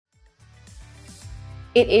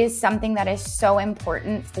it is something that is so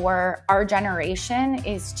important for our generation,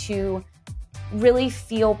 is to really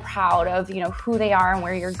feel proud of, who they are and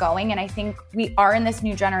where you're going. And I think we are in this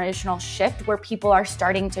new generational shift where people are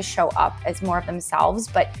starting to show up as more of themselves,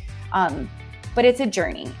 but it's a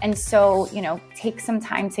journey. And so, take some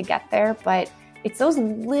time to get there, but it's those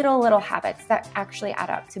little habits that actually add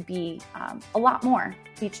up to be a lot more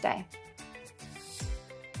each day.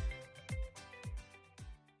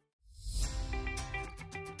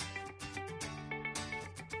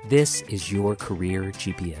 This is Your Career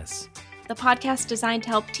GPS, the podcast designed to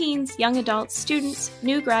help teens, young adults, students,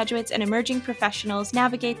 new graduates, and emerging professionals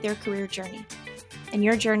navigate their career journey. And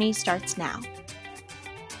your journey starts now.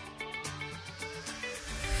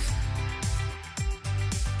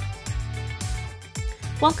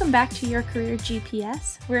 Welcome back to Your Career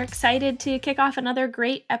GPS. We're excited to kick off another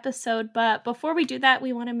great episode, but before we do that,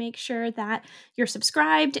 we want to make sure that you're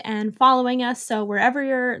subscribed and following us. So wherever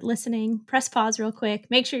you're listening, press pause real quick.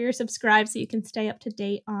 Make sure you're subscribed so you can stay up to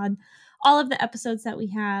date on all of the episodes that we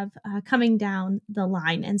have coming down the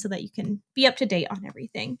line, and so that you can be up to date on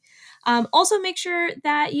everything. Also, make sure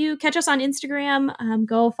that you catch us on Instagram.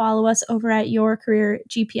 Go follow us over at Your Career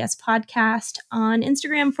GPS Podcast on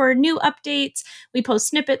Instagram for new updates. We post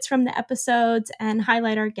snippets from the episodes and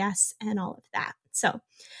highlight our guests and all of that. So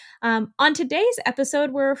on today's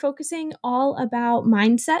episode, we're focusing all about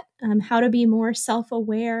mindset, how to be more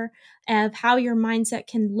self-aware of how your mindset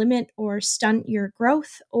can limit or stunt your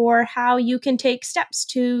growth, or how you can take steps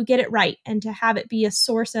to get it right and to have it be a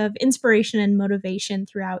source of inspiration and motivation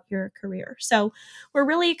throughout your career. So we're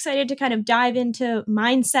really excited to kind of dive into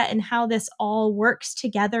mindset and how this all works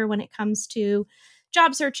together when it comes to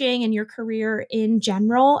job searching and your career in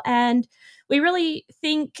general. And we really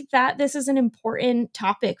think that this is an important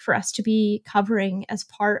topic for us to be covering as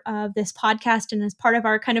part of this podcast and as part of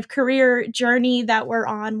our kind of career journey that we're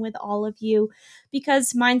on with all of you,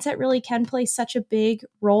 because mindset really can play such a big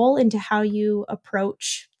role into how you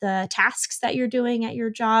approach the tasks that you're doing at your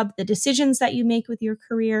job, the decisions that you make with your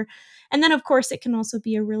career. And then, of course, it can also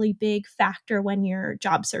be a really big factor when you're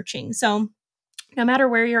job searching. So no matter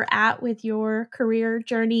where you're at with your career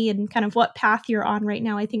journey and kind of what path you're on right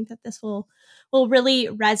now, I think that this will really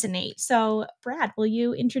resonate. So, Brad, will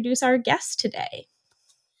you introduce our guest today?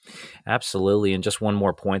 Absolutely. And just one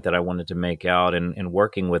more point that I wanted to make out, and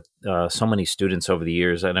working with so many students over the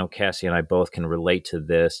years, I know Cassie and I both can relate to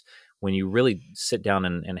this. When you really sit down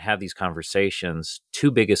and have these conversations,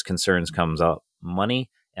 two biggest concerns comes up: money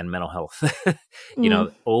and mental health.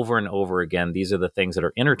 Over and over again, these are the things that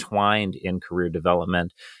are intertwined in career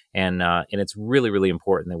development. And it's really, really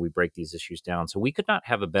important that we break these issues down. So we could not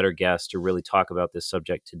have a better guest to really talk about this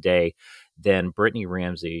subject today than Brittany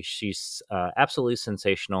Ramsey. She's absolutely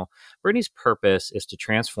sensational. Brittany's purpose is to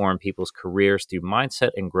transform people's careers through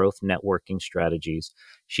mindset and growth networking strategies.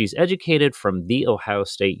 She's educated from The Ohio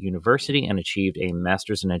State University and achieved a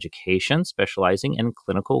master's in education, specializing in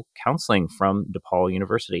clinical counseling from DePaul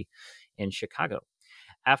University in Chicago.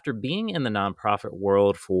 After being in the nonprofit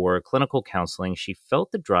world for clinical counseling, she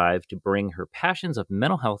felt the drive to bring her passions of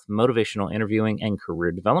mental health, motivational interviewing, and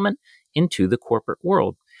career development into the corporate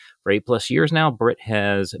world. For 8+ years now, Britt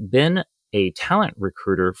has been a talent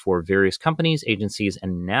recruiter for various companies, agencies,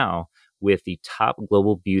 and now with the top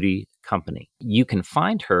global beauty company. You can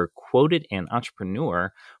find her quoted an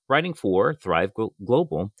entrepreneur, writing for Thrive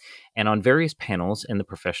Global, and on various panels in the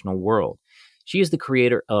professional world. She is the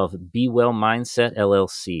creator of Be Well Mindset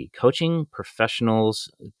LLC, coaching professionals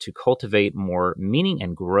to cultivate more meaning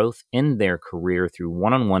and growth in their career through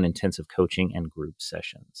one-on-one intensive coaching and group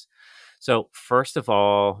sessions. So first of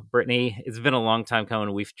all, Brittany, it's been a long time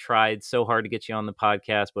coming. We've tried so hard to get you on the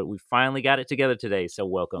podcast, but we finally got it together today. So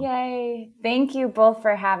welcome. Yay. Thank you both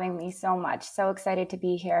for having me so much. So excited to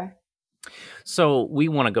be here. So we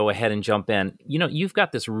want to go ahead and jump in. You've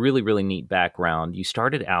got this really, really neat background. You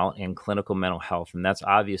started out in clinical mental health, and that's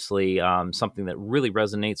obviously something that really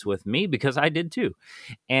resonates with me because I did too.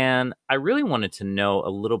 And I really wanted to know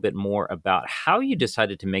a little bit more about how you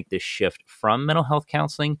decided to make this shift from mental health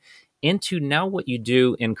counseling into now what you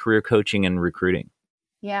do in career coaching and recruiting.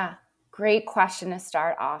 Yeah, great question to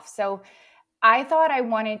start off. So I thought I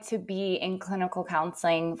wanted to be in clinical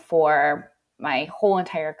counseling for my whole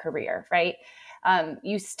entire career, right?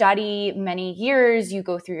 You study many years, you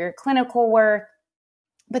go through your clinical work,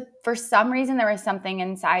 but for some reason, there was something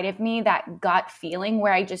inside of me, that gut feeling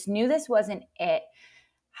where I just knew this wasn't it.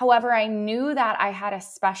 However, I knew that I had a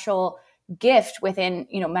special gift within,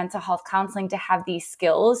 mental health counseling to have these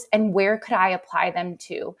skills, and where could I apply them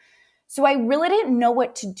to? So I really didn't know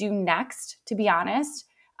what to do next, to be honest.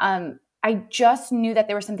 I just knew that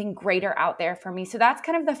there was something greater out there for me. So that's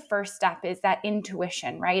kind of the first step, is that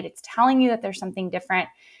intuition, right? It's telling you that there's something different.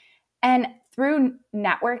 And through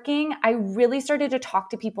networking, I really started to talk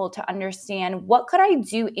to people to understand, what could I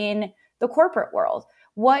do in the corporate world?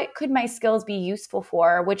 What could my skills be useful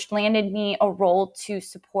for? Which landed me a role to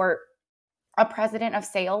support a president of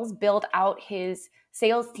sales build out his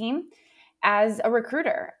sales team as a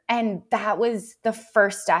recruiter. And that was the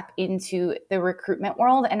first step into the recruitment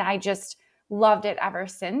world. And I just loved it ever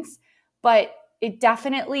since. But it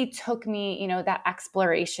definitely took me, that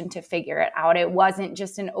exploration to figure it out. It wasn't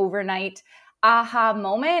just an overnight aha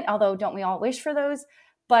moment, although don't we all wish for those?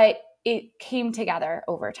 But it came together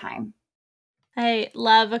over time. I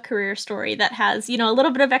love a career story that has, a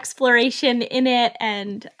little bit of exploration in it.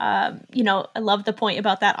 And, I love the point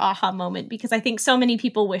about that aha moment, because I think so many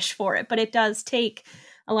people wish for it, but it does take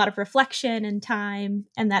a lot of reflection and time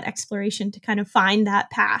and that exploration to kind of find that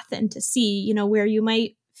path and to see, where you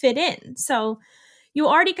might fit in. So you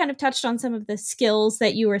already kind of touched on some of the skills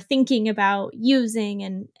that you were thinking about using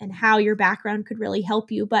and how your background could really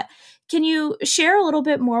help you. But can you share a little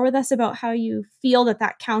bit more with us about how you feel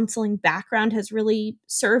that counseling background has really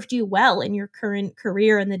served you well in your current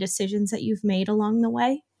career and the decisions that you've made along the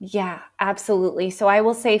way? Yeah, absolutely. So I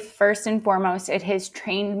will say, first and foremost, it has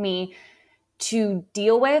trained me to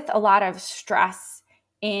deal with a lot of stress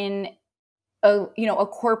in a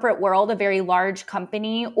corporate world, a very large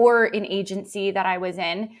company, or an agency that I was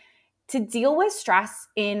in, to deal with stress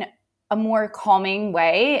in a more calming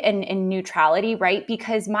way and in neutrality, right?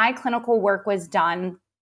 Because my clinical work was done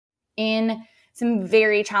in some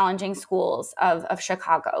very challenging schools of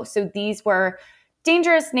Chicago. So these were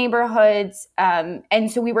dangerous neighborhoods.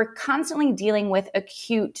 And so we were constantly dealing with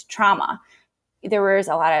acute trauma. There was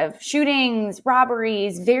a lot of shootings,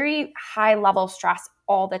 robberies, very high level stress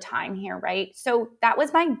all the time here, right? So that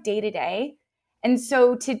was my day-to-day. And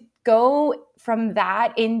so to go from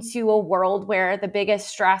that into a world where the biggest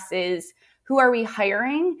stress is, who are we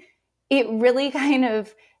hiring? It really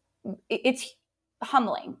it's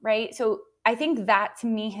humbling, right? So I think that to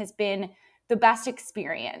me has been the best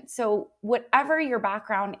experience. So whatever your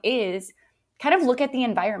background is, kind of look at the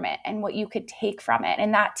environment and what you could take from it.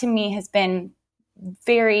 And that to me has been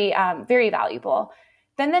very, very valuable.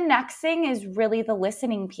 Then the next thing is really the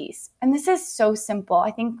listening piece. And this is so simple.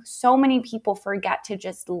 I think so many people forget to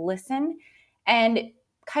just listen and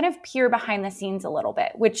kind of peer behind the scenes a little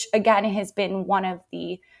bit, which again has been one of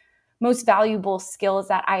the most valuable skills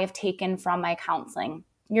that I have taken from my counseling.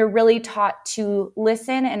 You're really taught to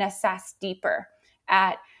listen and assess deeper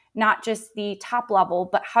at not just the top level,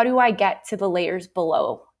 but how do I get to the layers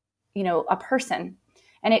below, a person?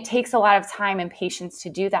 And it takes a lot of time and patience to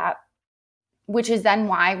do that, which is then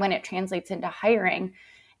why when it translates into hiring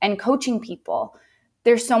and coaching people,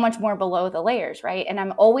 there's so much more below the layers, right? And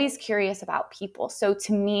I'm always curious about people. So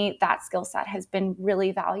to me, that skill set has been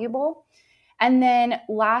really valuable. And then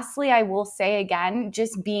lastly, I will say again,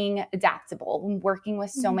 just being adaptable and working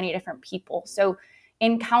with so many different people. So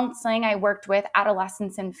in counseling, I worked with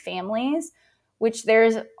adolescents and families, which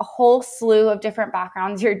there's a whole slew of different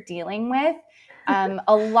backgrounds you're dealing with.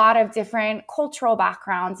 A lot of different cultural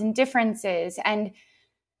backgrounds and differences. And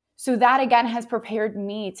so that, again, has prepared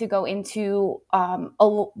me to go into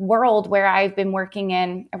a world where I've worked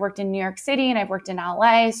in New York City and I've worked in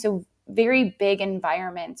LA. So very big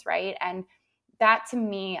environments, right? And that to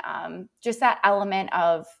me, just that element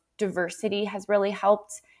of diversity has really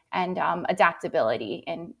helped, and adaptability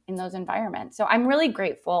in those environments. So I'm really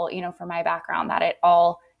grateful, for my background, that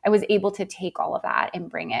I was able to take all of that and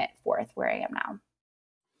bring it forth where I am now.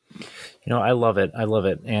 I love it. I love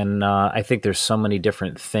it. And I think there's so many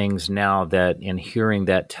different things now that in hearing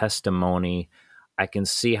that testimony, I can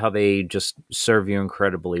see how they just serve you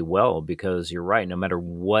incredibly well, because you're right. No matter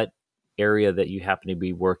what area that you happen to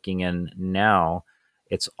be working in now,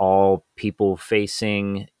 it's all people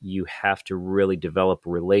facing. You have to really develop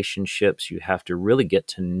relationships. You have to really get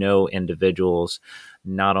to know individuals,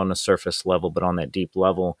 not on a surface level, but on that deep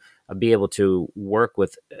level. Be able to work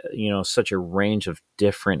with, such a range of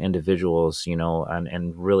different individuals,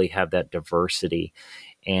 and really have that diversity.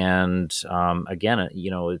 And again,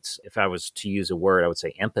 it's, if I was to use a word, I would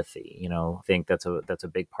say empathy. I think that's a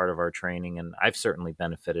big part of our training, and I've certainly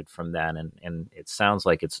benefited from that. And it sounds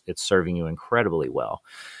like it's serving you incredibly well.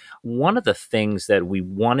 One of the things that we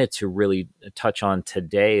wanted to really touch on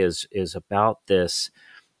today is about this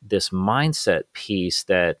mindset piece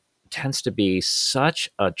that tends to be such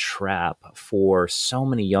a trap for so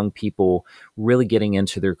many young people really getting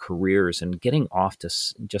into their careers and getting off to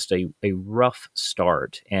just a rough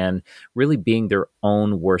start and really being their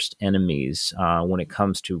own worst enemies when it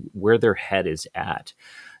comes to where their head is at.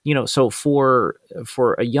 So for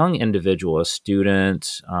a young individual, a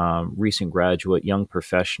student, recent graduate, young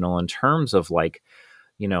professional, in terms of like,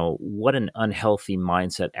 what an unhealthy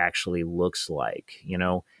mindset actually looks like,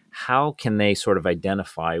 how can they sort of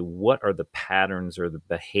identify what are the patterns or the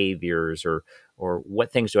behaviors or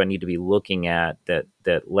what things do I need to be looking at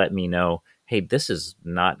that let me know, hey, this is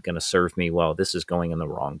not going to serve me well. This is going in the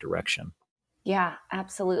wrong direction. Yeah,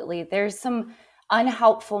 absolutely. There's some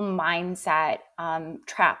unhelpful mindset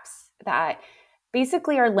traps that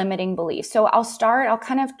basically are limiting beliefs. So I'll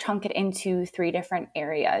kind of chunk it into three different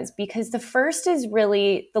areas, because the first is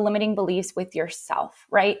really the limiting beliefs with yourself,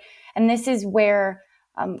 right? And this is where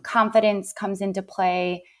confidence comes into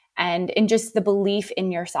play, and just the belief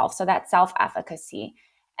in yourself. So that self-efficacy.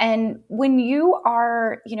 And when you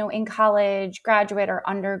are, in college, graduate, or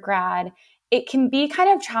undergrad, it can be kind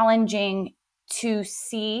of challenging to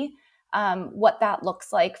see what that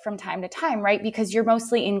looks like from time to time, right? Because you're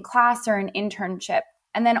mostly in class or an internship.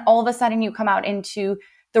 And then all of a sudden you come out into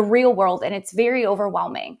the real world and it's very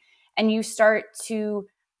overwhelming. And you start to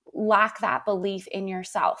lack that belief in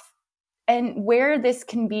yourself. And where this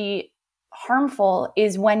can be harmful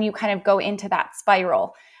is when you kind of go into that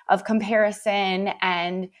spiral of comparison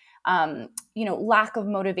and, lack of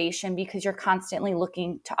motivation because you're constantly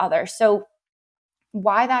looking to others. So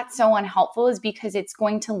why that's so unhelpful is because it's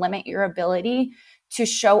going to limit your ability to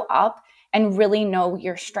show up and really know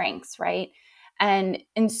your strengths, right? And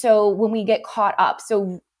so when we get caught up,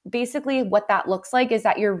 so basically what that looks like is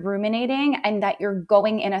that you're ruminating and that you're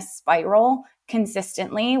going in a spiral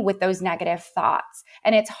consistently with those negative thoughts,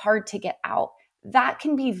 and it's hard to get out. That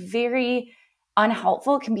can be very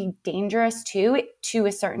unhelpful, can be dangerous too, to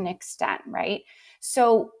a certain extent, right?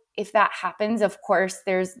 So if that happens, of course,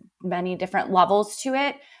 there's many different levels to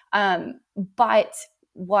it. But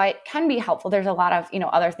what can be helpful, there's a lot of,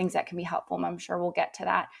 other things that can be helpful, and I'm sure we'll get to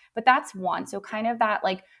that. But that's one. So kind of that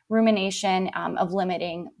like rumination of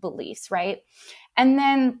limiting beliefs, right? And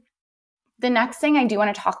then the next thing I do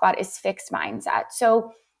want to talk about is fixed mindset.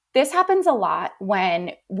 So this happens a lot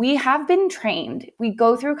when we have been trained. We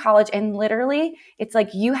go through college and literally it's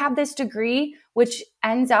like you have this degree, which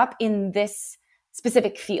ends up in this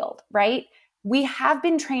specific field, right? We have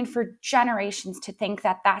been trained for generations to think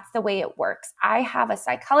that that's the way it works. I have a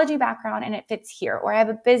psychology background and it fits here, or I have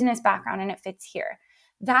a business background and it fits here.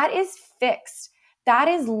 That is fixed. That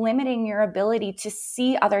is limiting your ability to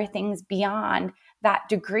see other things beyond that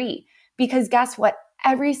degree. Because guess what?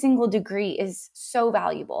 Every single degree is so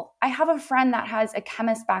valuable. I have a friend that has a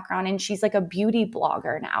chemist background and she's like a beauty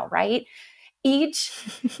blogger now, right?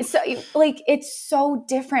 So like it's so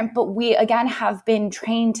different, but we again have been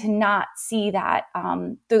trained to not see that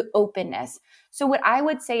the openness. So what I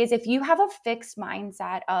would say is if you have a fixed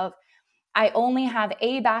mindset of I only have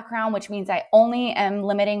a background, which means I only am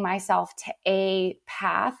limiting myself to a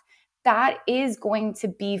path, that is going to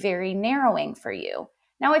be very narrowing for you.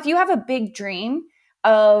 Now, if you have a big dream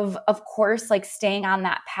of course, like staying on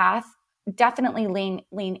that path, definitely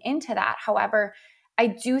lean into that. However, I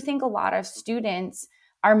do think a lot of students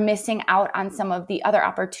are missing out on some of the other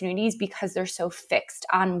opportunities because they're so fixed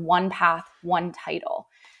on one path, one title.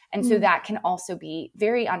 And so that can also be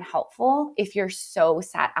very unhelpful if you're so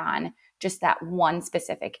set on just that one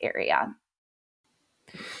specific area.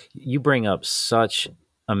 You bring up such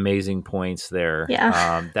amazing points there.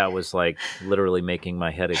 Yeah. That was like literally making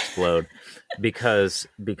my head explode because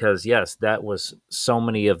yes, that was so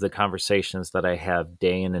many of the conversations that I have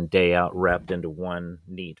day in and day out wrapped into one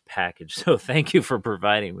neat package. So thank you for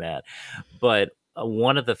providing that. But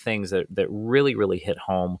one of the things that really, really hit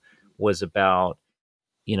home was about,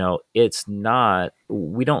 it's not,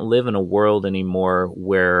 we don't live in a world anymore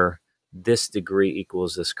where this degree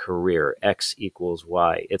equals this career, X equals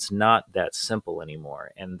Y. It's not that simple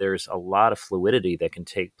anymore. And there's a lot of fluidity that can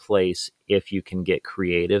take place if you can get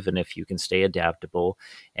creative and if you can stay adaptable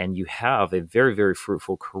and you have a very, very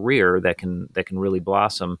fruitful career that can really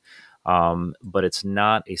blossom. But it's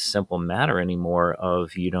not a simple matter anymore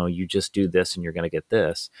of, you just do this and you're going to get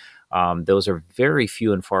this. Those are very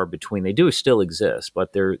few and far between. They do still exist,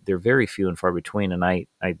 but they're very few and far between. And I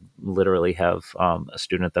literally have a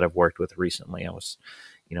student that I've worked with recently. I was,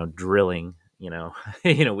 drilling.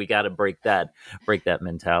 We got to break that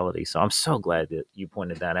mentality. So I'm so glad that you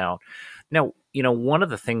pointed that out. Now, one of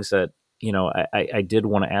the things that I did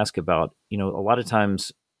want to ask about, a lot of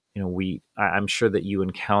times I'm sure that you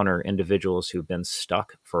encounter individuals who've been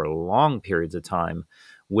stuck for long periods of time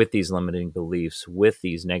with these limiting beliefs, with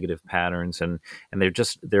these negative patterns, and they're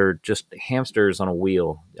just hamsters on a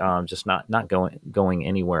wheel, just not going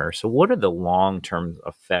anywhere. So what are the long-term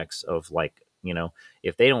effects of, like,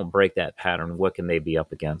 if they don't break that pattern, what can they be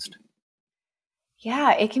up against?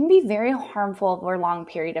 Yeah, it can be very harmful for a long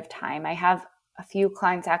period of time. I have a few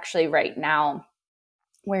clients actually right now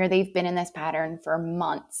where they've been in this pattern for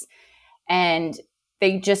months and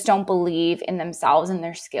they just don't believe in themselves and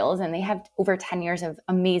their skills. And they have over 10 years of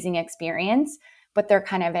amazing experience, but they're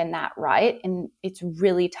kind of in that rut. And it's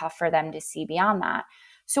really tough for them to see beyond that.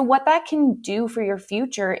 So, what that can do for your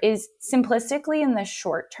future is simplistically in the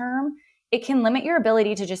short term, it can limit your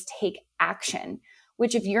ability to just take action,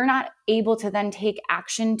 which, if you're not able to then take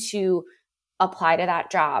action to apply to that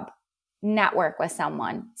job, network with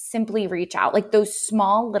someone, simply reach out, like those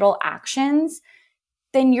small little actions,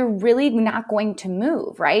 then you're really not going to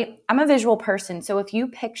move, right? I'm a visual person. So if you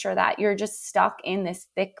picture that you're just stuck in this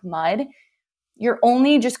thick mud, you're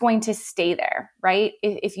only just going to stay there, right?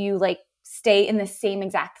 If you like stay in the same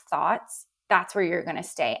exact thoughts, that's where you're going to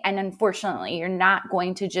stay. And unfortunately, you're not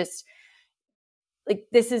going to just, like,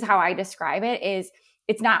 this is how I describe it, is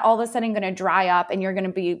it's not all of a sudden going to dry up and you're going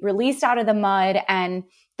to be released out of the mud and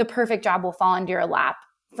the perfect job will fall into your lap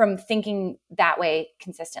from thinking that way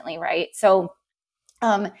consistently, right? So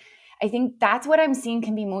I think that's what I'm seeing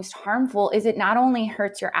can be most harmful, is it not only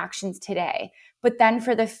hurts your actions today, but then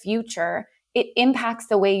for the future, it impacts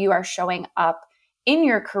the way you are showing up in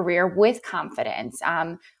your career with confidence,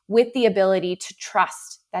 with the ability to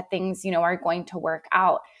trust that things, are going to work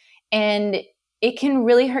out. And it can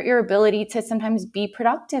really hurt your ability to sometimes be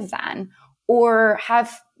productive then, or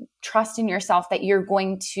have trust in yourself that you're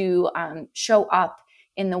going to show up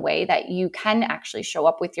in the way that you can actually show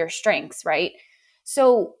up with your strengths, right?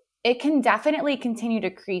 So it can definitely continue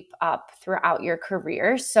to creep up throughout your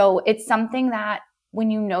career. So it's something that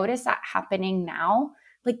when you notice that happening now,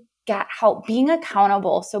 like, get help, being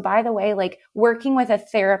accountable. So by the way, like working with a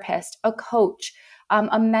therapist, a coach,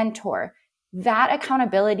 a mentor, that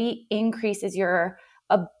accountability increases your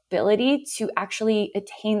ability to actually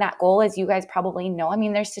attain that goal. As you guys probably know, I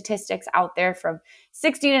mean, there's statistics out there from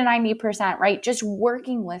 60 to 90%, right? Just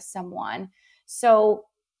working with someone. So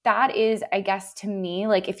that is, I guess, to me,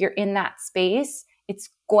 like, if you're in that space, it's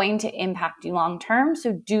going to impact you long term.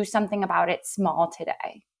 So do something about it small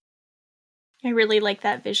today. I really like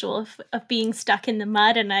that visual of being stuck in the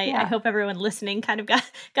mud. And I hope everyone listening kind of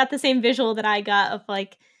got the same visual that I got of,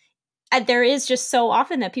 like, there is just so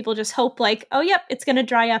often that people just hope, like, oh, yep, it's going to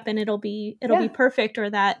dry up and it'll be perfect. Or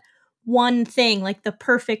that one thing, like the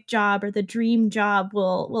perfect job or the dream job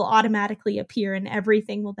will automatically appear and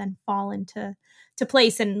everything will then fall into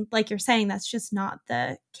place. And like you're saying, that's just not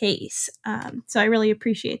the case. So I really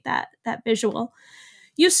appreciate that visual.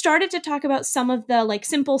 You started to talk about some of the, like,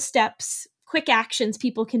 simple steps, quick actions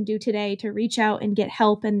people can do today to reach out and get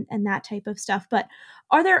help and that type of stuff. But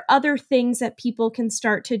are there other things that people can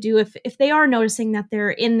start to do if they are noticing that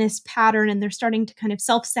they're in this pattern and they're starting to kind of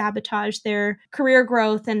self-sabotage their career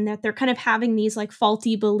growth and that they're kind of having these, like,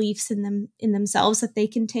 faulty beliefs in themselves that they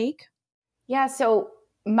can take? Yeah. So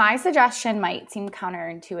my suggestion might seem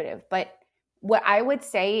counterintuitive, but what I would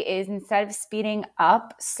say is, instead of speeding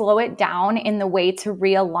up, slow it down in the way to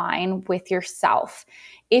realign with yourself.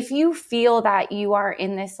 If you feel that you are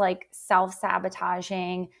in this, like,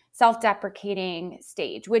 self-sabotaging, self-deprecating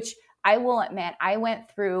stage, which I will admit, I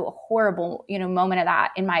went through a horrible, moment of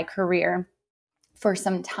that in my career for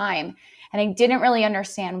some time, and I didn't really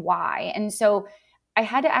understand why. And so I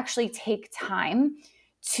had to actually take time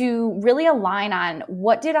to really align on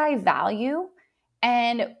what did I value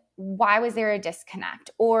and why was there a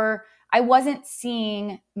disconnect, or I wasn't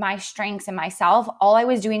seeing my strengths in myself. All I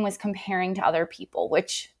was doing was comparing to other people,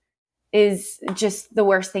 which is just the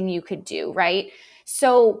worst thing you could do, right?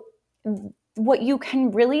 So what you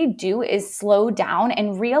can really do is slow down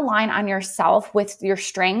and realign on yourself with your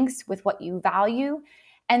strengths, with what you value,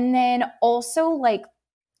 and then also, like,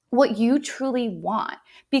 what you truly want.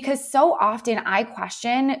 Because so often I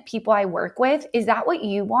question people I work with, is that what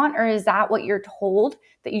you want, or is that what you're told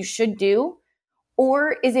that you should do?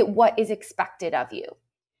 Or is it what is expected of you?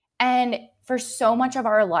 And for so much of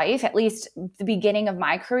our life, at least the beginning of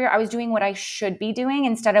my career, I was doing what I should be doing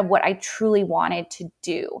instead of what I truly wanted to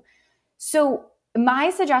do. So my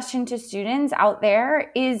suggestion to students out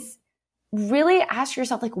there is really ask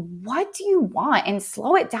yourself, like, what do you want, and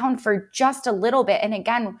slow it down for just a little bit. And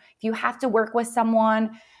again, if you have to work with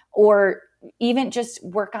someone or even just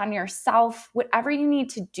work on yourself, whatever you need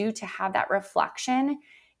to do to have that reflection,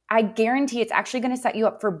 I guarantee it's actually going to set you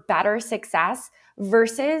up for better success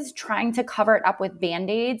versus trying to cover it up with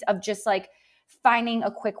band-aids of just like finding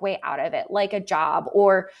a quick way out of it, like a job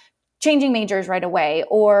or changing majors right away,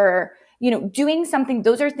 or doing something.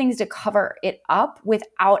 Those are things to cover it up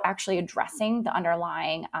without actually addressing the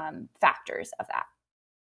underlying factors of that.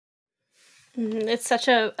 It's such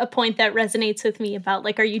a point that resonates with me about,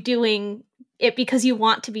 like, are you doing it because you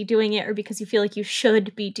want to be doing it or because you feel like you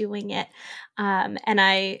should be doing it? And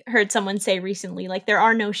I heard someone say recently, like, there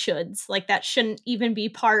are no shoulds. Like, that shouldn't even be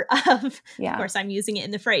part of course, I'm using it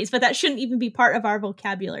in the phrase, but that shouldn't even be part of our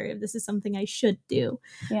vocabulary if this is something I should do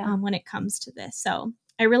when it comes to this. So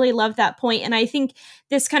I really love that point. And I think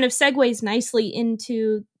this kind of segues nicely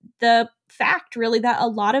into the fact, really, that a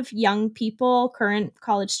lot of young people, current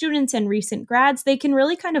college students and recent grads, they can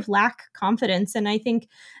really kind of lack confidence. And I think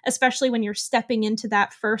especially when you're stepping into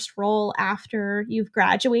that first role after you've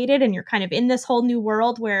graduated and you're kind of in this whole new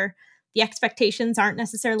world where the expectations aren't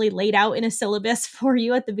necessarily laid out in a syllabus for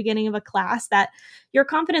you at the beginning of a class, that your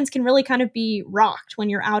confidence can really kind of be rocked when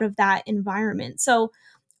you're out of that environment. So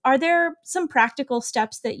are there some practical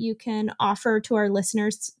steps that you can offer to our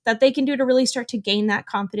listeners that they can do to really start to gain that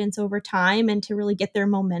confidence over time and to really get their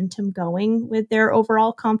momentum going with their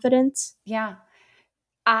overall confidence? Yeah.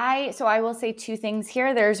 I will say two things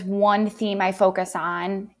here. There's one theme I focus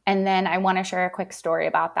on, and then I want to share a quick story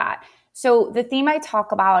about that. So the theme I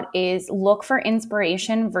talk about is look for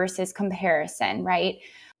inspiration versus comparison, right?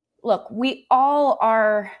 Look, we all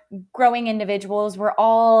are growing individuals. We're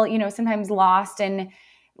all, sometimes lost and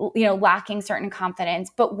lacking certain confidence.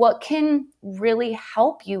 But what can really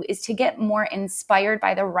help you is to get more inspired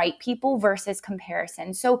by the right people versus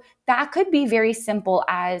comparison. So that could be very simple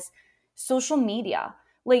as social media.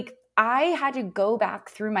 Like, I had to go back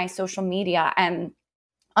through my social media and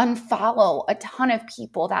unfollow a ton of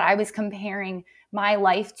people that I was comparing my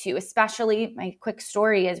life to. Especially, my quick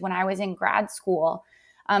story is when I was in grad school,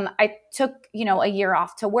 I took, a year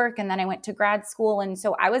off to work, and then I went to grad school. And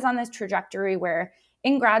so I was on this trajectory where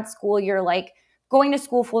in grad school, you're like going to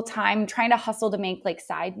school full time, trying to hustle to make like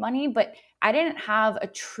side money. But I didn't have a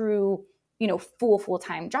true,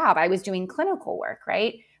 full-time job. I was doing clinical work,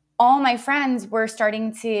 right? All my friends were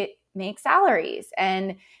starting to make salaries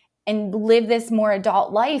and live this more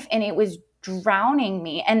adult life. And it was drowning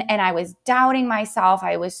me. And I was doubting myself.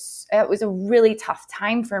 It was a really tough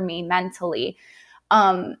time for me mentally.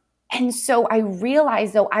 And so I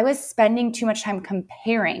realized, though, I was spending too much time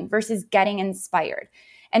comparing versus getting inspired.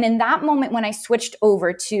 And in that moment, when I switched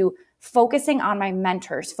over to focusing on my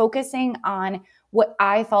mentors, focusing on what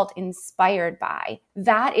I felt inspired by,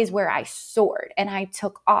 that is where I soared and I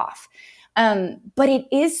took off. But it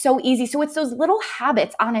is so easy. So it's those little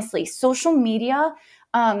habits, honestly. Social media,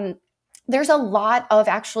 there's a lot of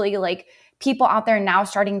actually like people out there now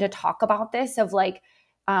starting to talk about this of like,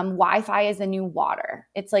 Wi-Fi is the new water.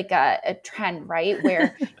 It's like a trend, right?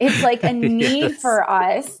 Where it's like a need for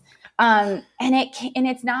us. And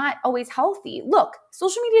it's not always healthy. Look,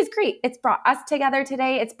 social media is great. It's brought us together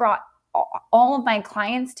today. It's brought all of my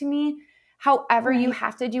clients to me. However, you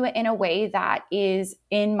have to do it in a way that is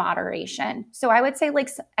in moderation. So I would say like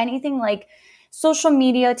anything like social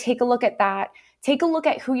media, take a look at that. Take a look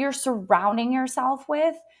at who you're surrounding yourself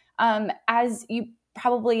with. As you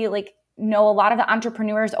probably like know, a lot of the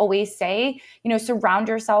entrepreneurs always say, surround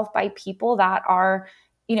yourself by people that are,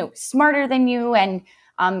 smarter than you and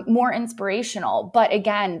more inspirational. But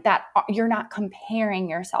again, that you're not comparing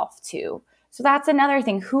yourself to. So that's another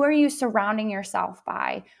thing. Who are you surrounding yourself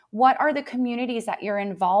by? What are the communities that you're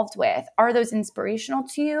involved with? Are those inspirational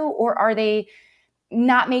to you, or are they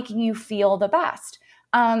not making you feel the best?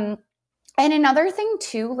 And another thing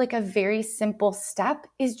too, like a very simple step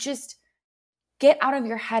is just get out of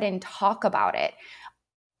your head and talk about it.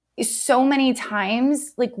 So many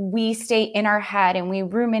times, like we stay in our head and we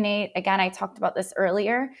ruminate. Again, I talked about this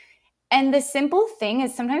earlier. And the simple thing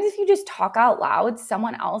is sometimes if you just talk out loud,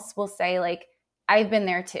 someone else will say like, I've been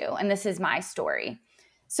there too, and this is my story.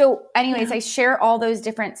 So anyways, I share all those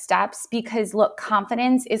different steps because look,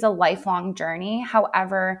 confidence is a lifelong journey.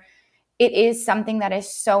 However, it is something that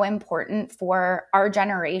is so important for our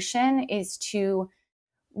generation is to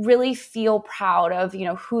really feel proud of,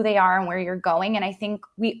 who they are and where you're going. And I think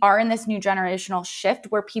we are in this new generational shift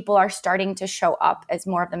where people are starting to show up as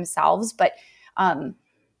more of themselves, but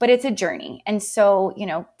it's a journey. And so,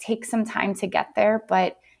 take some time to get there,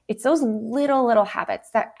 but it's those little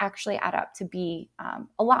habits that actually add up to be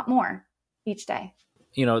a lot more each day.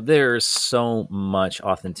 There's so much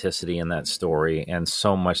authenticity in that story and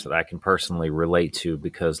so much that I can personally relate to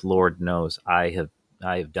because Lord knows I have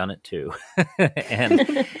I have done it too.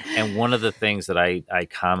 and and one of the things that I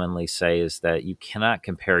commonly say is that you cannot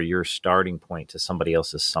compare your starting point to somebody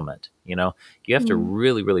else's summit. You have to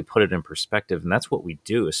really, really put it in perspective. And that's what we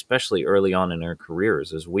do, especially early on in our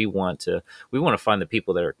careers, is we want to find the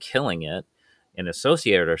people that are killing it and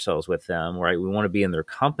associate ourselves with them, right? We want to be in their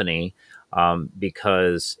company,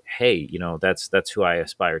 because, hey, that's who I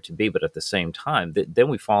aspire to be. But at the same time, then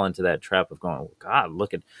we fall into that trap of going, oh, God,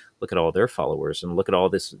 look at all their followers, and look at all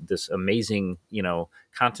this amazing,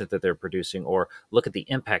 content that they're producing, or look at the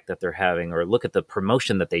impact that they're having, or look at the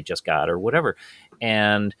promotion that they just got, or whatever.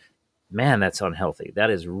 And man, that's unhealthy. That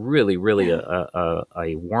is really, really a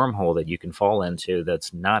wormhole that you can fall into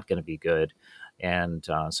that's not going to be good. And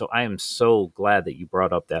so I am so glad that you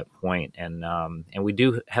brought up that point. And we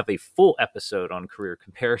do have a full episode on career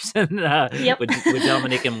comparison with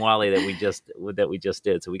Dominique and Wally that we just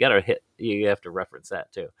did. So you have to reference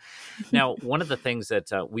that too. Now, one of the things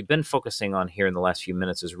that we've been focusing on here in the last few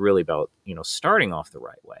minutes is really about, starting off the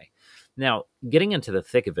right way. Now, getting into the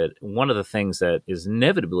thick of it, one of the things that is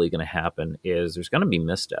inevitably going to happen is there's going to be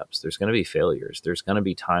missteps. There's going to be failures. There's going to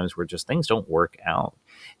be times where just things don't work out.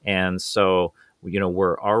 And so,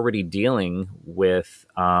 we're already dealing with,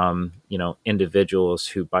 individuals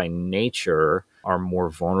who by nature are more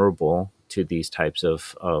vulnerable to these types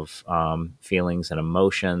of feelings and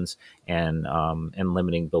emotions and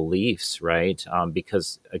limiting beliefs, right?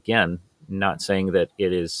 Because, again, not saying that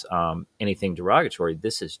it is anything derogatory.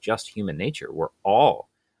 This is just human nature.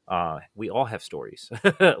 We all have stories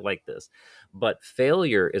like this, but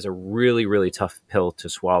failure is a really, really tough pill to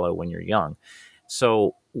swallow when you're young.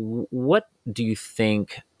 So what do you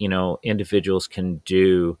think, individuals can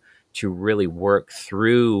do to really work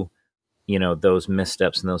through, those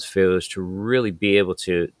missteps and those failures to really be able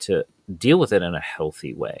to deal with it in a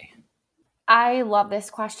healthy way? I love this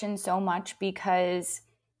question so much because,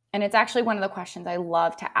 and it's actually one of the questions I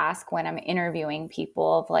love to ask when I'm interviewing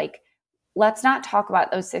people, of like, let's not talk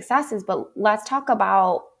about those successes, but let's talk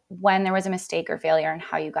about when there was a mistake or failure and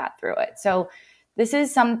how you got through it. So this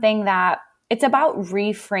is something that it's about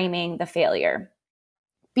reframing the failure,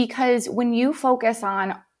 because when you focus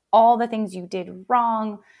on all the things you did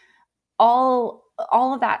wrong, all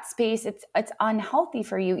of that space, it's unhealthy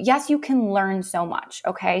for you. Yes, you can learn so much.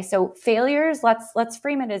 Okay. So failures, let's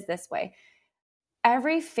frame it as this way.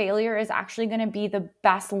 Every failure is actually going to be the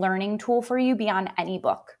best learning tool for you beyond any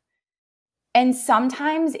book. And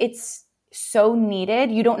sometimes it's so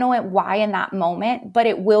needed. You don't know why in that moment, but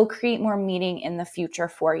it will create more meaning in the future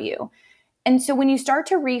for you. And so when you start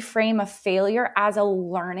to reframe a failure as a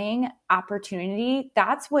learning opportunity,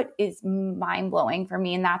 that's what is mind-blowing for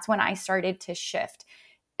me. And that's when I started to shift.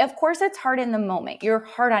 Of course, it's hard in the moment. You're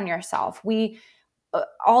hard on yourself.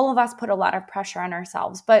 All of us put a lot of pressure on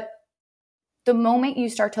ourselves. But the moment you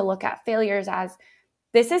start to look at failures as,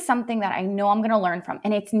 this is something that I know I'm going to learn from,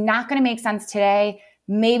 and it's not going to make sense today,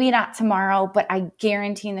 maybe not tomorrow, but I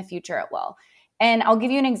guarantee in the future it will. And I'll give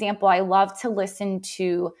you an example. I love to listen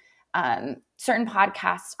to certain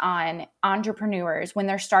podcasts on entrepreneurs when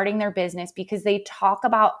they're starting their business, because they talk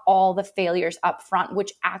about all the failures up front,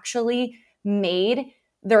 which actually made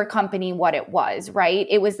their company what it was, right?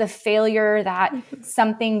 It was the failure that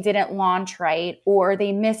something didn't launch right, or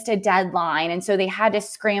they missed a deadline, and so they had to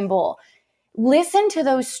scramble. Listen to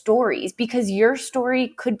those stories, because your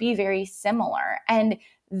story could be very similar, and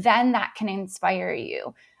then that can inspire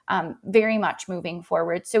you very much moving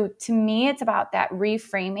forward. So to me, it's about that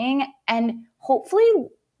reframing. And hopefully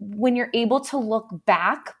when you're able to look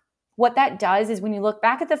back, what that does is when you look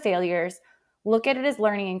back at the failures, look at it as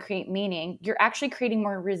learning and create meaning, you're actually creating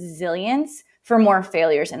more resilience for more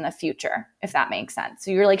failures in the future, if that makes sense.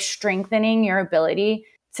 So you're like strengthening your ability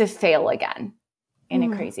to fail again in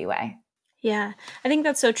a crazy way. Yeah, I think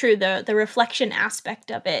that's so true. The reflection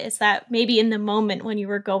aspect of it is that maybe in the moment when you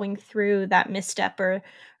were going through that misstep or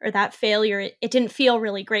that failure, it didn't feel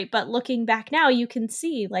really great. But looking back now, you can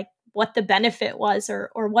see like what the benefit was, or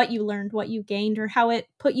what you learned, what you gained, or how it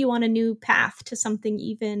put you on a new path to something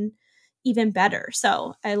even better.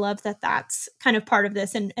 So I love that that's kind of part of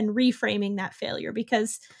this, and reframing that failure,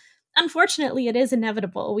 because unfortunately it is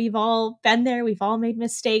inevitable. We've all been there. We've all made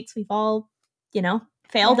mistakes. We've all,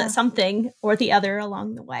 failed at something or the other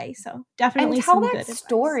along the way. So definitely and tell some that good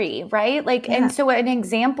story, advice. right? Like, and so an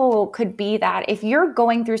example could be that if you're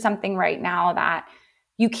going through something right now that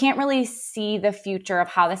you can't really see the future of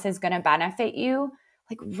how this is going to benefit you,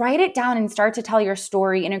 like write it down and start to tell your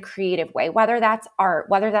story in a creative way, whether that's art,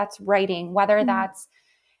 whether that's writing, whether that's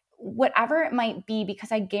whatever it might be,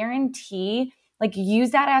 because I guarantee like use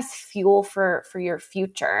that as fuel for your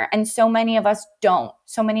future. And so many of us don't.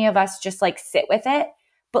 So many of us just like sit with it,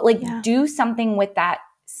 but like do something with that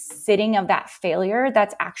sitting of that failure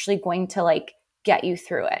that's actually going to like get you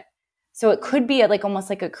through it. So it could be like almost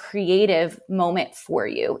like a creative moment for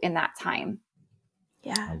you in that time.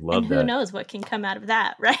 Yeah. I love and who that. knows what can come out of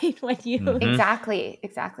that, right? When you Exactly.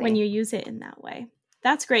 when you use it in that way.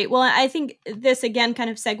 That's great. Well, I think this again kind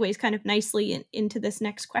of segues kind of nicely into this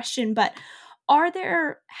next question, but are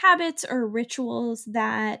there habits or rituals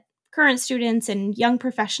that current students and young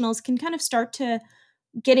professionals can kind of start to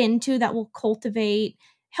get into that will cultivate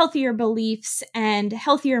healthier beliefs and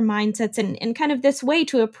healthier mindsets and kind of this way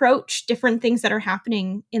to approach different things that are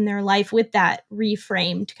happening in their life with that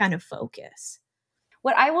reframed kind of focus?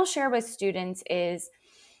 What I will share with students is,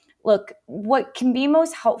 look, what can be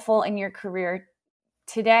most helpful in your career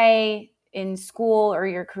today, in school, or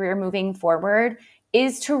your career moving forward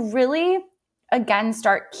is to really, again,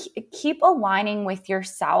 keep aligning with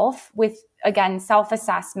yourself, with, again,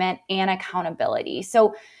 self-assessment and accountability.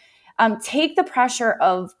 So take the pressure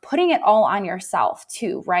of putting it all on yourself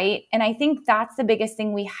too, right? And I think that's the biggest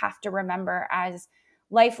thing we have to remember as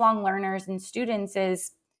lifelong learners and students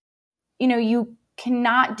is, you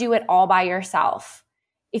cannot do it all by yourself.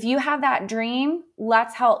 If you have that dream,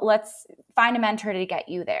 let's find a mentor to get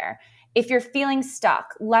you there. If you're feeling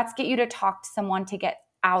stuck, let's get you to talk to someone to get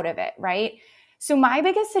out of it, right? So my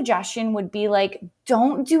biggest suggestion would be like,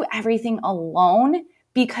 don't do everything alone,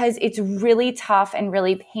 because it's really tough and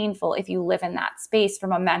really painful if you live in that space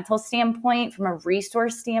from a mental standpoint, from a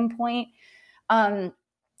resource standpoint. And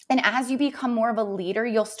as you become more of a leader,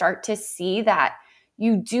 you'll start to see that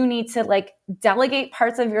you do need to like delegate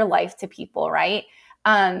parts of your life to people, right?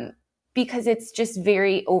 Because it's just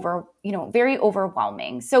very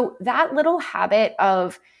overwhelming. So that little habit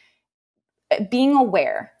of being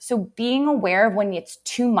aware. So being aware of when it's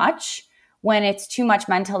too much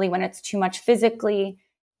mentally, when it's too much physically,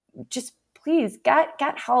 just please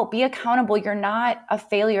get help, be accountable. You're not a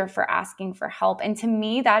failure for asking for help. And to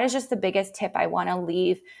me, that is just the biggest tip I want to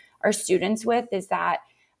leave our students with is that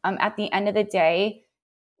at the end of the day,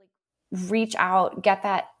 reach out, get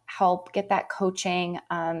that help, get that coaching,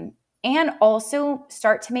 and also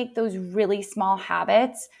start to make those really small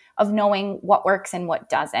habits of knowing what works and what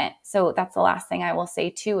doesn't. So that's the last thing I will say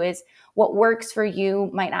too, is what works for you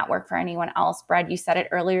might not work for anyone else. Brad, you said it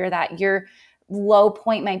earlier that your low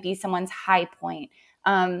point might be someone's high point.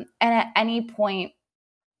 And at any point,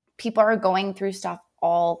 people are going through stuff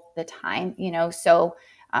all the time, so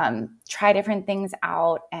try different things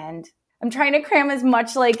out. And I'm trying to cram as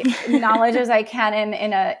much like knowledge as I can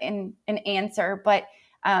in an answer, but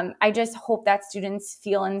I just hope that students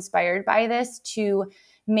feel inspired by this to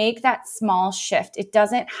make that small shift. It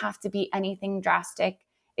doesn't have to be anything drastic.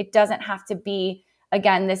 It doesn't have to be,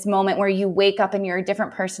 again, this moment where you wake up and you're a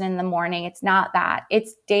different person in the morning. It's not that.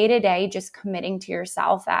 It's day to day, just committing to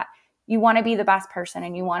yourself that you want to be the best person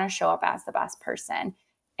and you want to show up as the best person,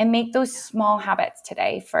 and make those small habits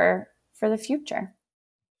today for the future.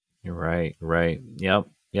 You're right.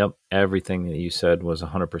 Yep. Everything that you said was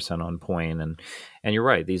 100% on point. And you're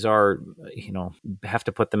right. These are, have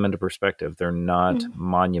to put them into perspective. They're not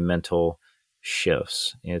monumental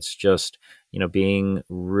shifts. It's just, being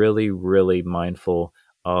really, really mindful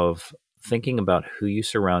of thinking about who you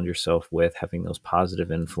surround yourself with, having those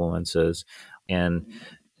positive influences, and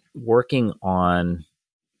working on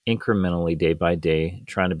incrementally day by day,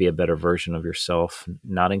 trying to be a better version of yourself,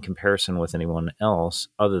 not in comparison with anyone else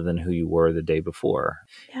other than who you were the day before.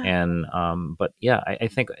 Yeah. And, but yeah, I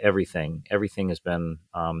think everything has been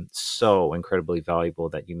so incredibly valuable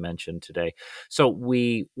that you mentioned today. So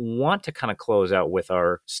we want to kind of close out with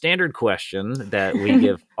our standard question that we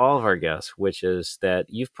give all of our guests, which is that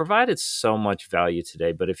you've provided so much value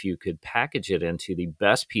today, but if you could package it into the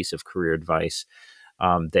best piece of career advice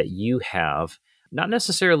that you have, not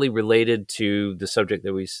necessarily related to the subject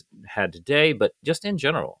that we had today, but just in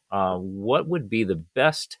general, what would be the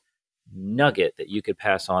best nugget that you could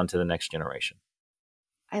pass on to the next generation?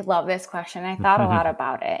 I love this question. I thought a lot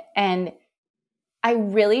about it. And I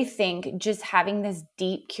really think just having this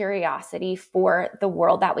deep curiosity for the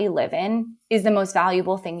world that we live in is the most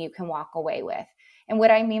valuable thing you can walk away with. And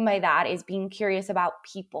what I mean by that is being curious about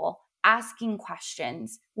people, asking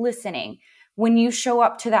questions, listening. When you show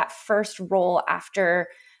up to that first role after,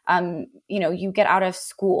 you get out of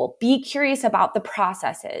school, be curious about the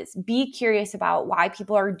processes, be curious about why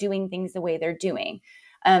people are doing things the way they're doing.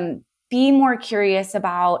 Be more curious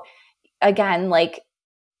about, again, like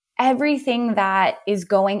everything that is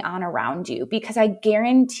going on around you, because I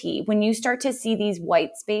guarantee when you start to see these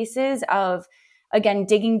white spaces of again,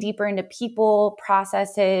 digging deeper into people,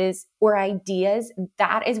 processes, or ideas,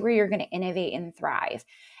 that is where you're going to innovate and thrive.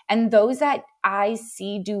 And those that I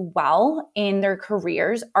see do well in their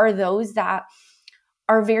careers are those that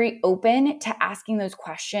are very open to asking those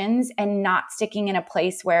questions and not sticking in a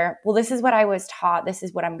place where, well, this is what I was taught, this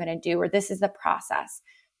is what I'm going to do, or this is the process.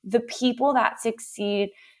 The people that succeed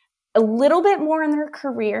a little bit more in their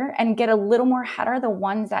career and get a little more ahead are the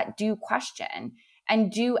ones that do question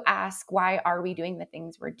and do ask, why are we doing the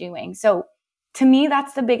things we're doing? So to me,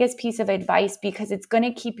 that's the biggest piece of advice, because it's going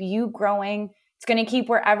to keep you growing. It's going to keep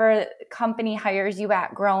wherever company hires you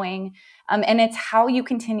at growing. And it's how you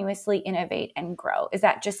continuously innovate and grow. Is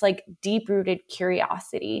that just like deep-rooted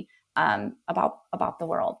curiosity about the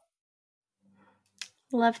world?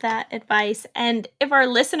 Love that advice. And if our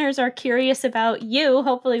listeners are curious about you,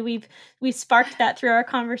 hopefully we've sparked that through our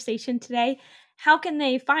conversation today. How can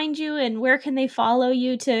they find you and where can they follow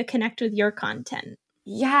you to connect with your content?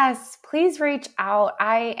 Yes, please reach out.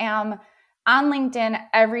 I am on LinkedIn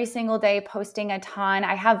every single day, posting a ton.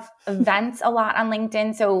 I have events a lot on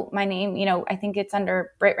LinkedIn. So my name, I think it's under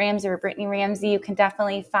Britt Ramsey or Brittany Ramsey. You can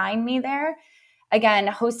definitely find me there. Again,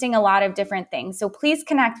 hosting a lot of different things. So please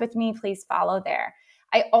connect with me. Please follow there.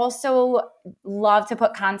 I also love to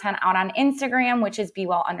put content out on Instagram, which is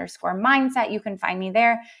bewell_mindset. You can find me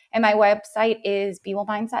there. And my website is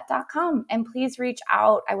bewellmindset.com. And please reach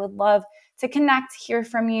out. I would love to connect, hear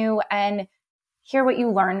from you, and hear what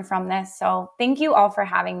you learned from this. So thank you all for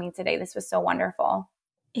having me today. This was so wonderful.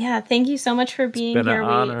 Yeah, thank you so much for being it's been here. An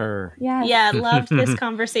honor. Yeah, loved this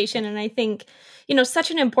conversation. And I think,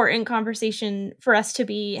 such an important conversation for us to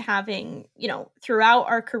be having, throughout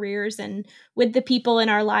our careers and with the people in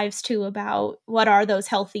our lives too, about what are those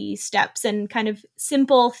healthy steps and kind of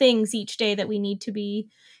simple things each day that we need to be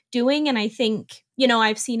doing. And I think,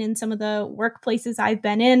 I've seen in some of the workplaces I've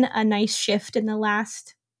been in a nice shift in the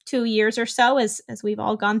last 2 years or so as we've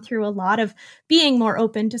all gone through a lot of being more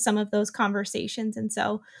open to some of those conversations. And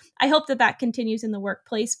so I hope that continues in the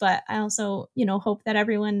workplace, but I also, hope that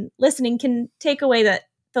everyone listening can take away that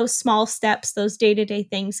those small steps, those day-to-day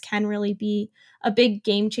things can really be a big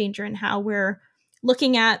game changer in how we're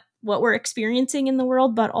looking at what we're experiencing in the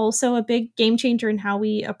world, but also a big game changer in how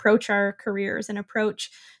we approach our careers and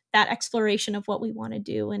approach that exploration of what we want to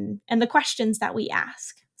do and the questions that we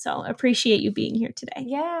ask. So appreciate you being here today.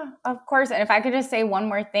 Yeah, of course. And if I could just say one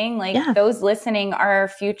more thing, those listening are our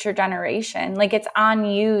future generation. It's on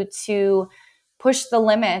you to push the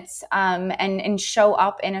limits and show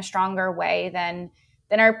up in a stronger way than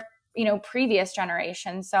our previous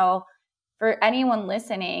generation. So for anyone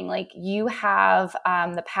listening, you have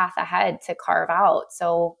the path ahead to carve out.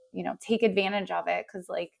 So take advantage of it, because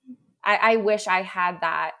I wish I had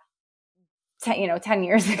that 10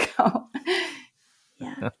 years ago.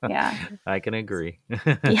 Yeah. I can agree.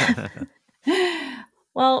 Yeah.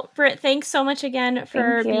 Well, Britt, thanks so much again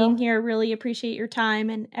for being here. Really appreciate your time.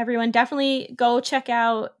 And everyone, definitely go check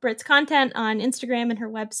out Britt's content on Instagram and her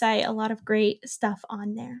website. A lot of great stuff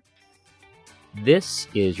on there. This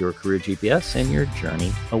is your Career GPS, and your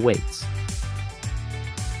journey awaits.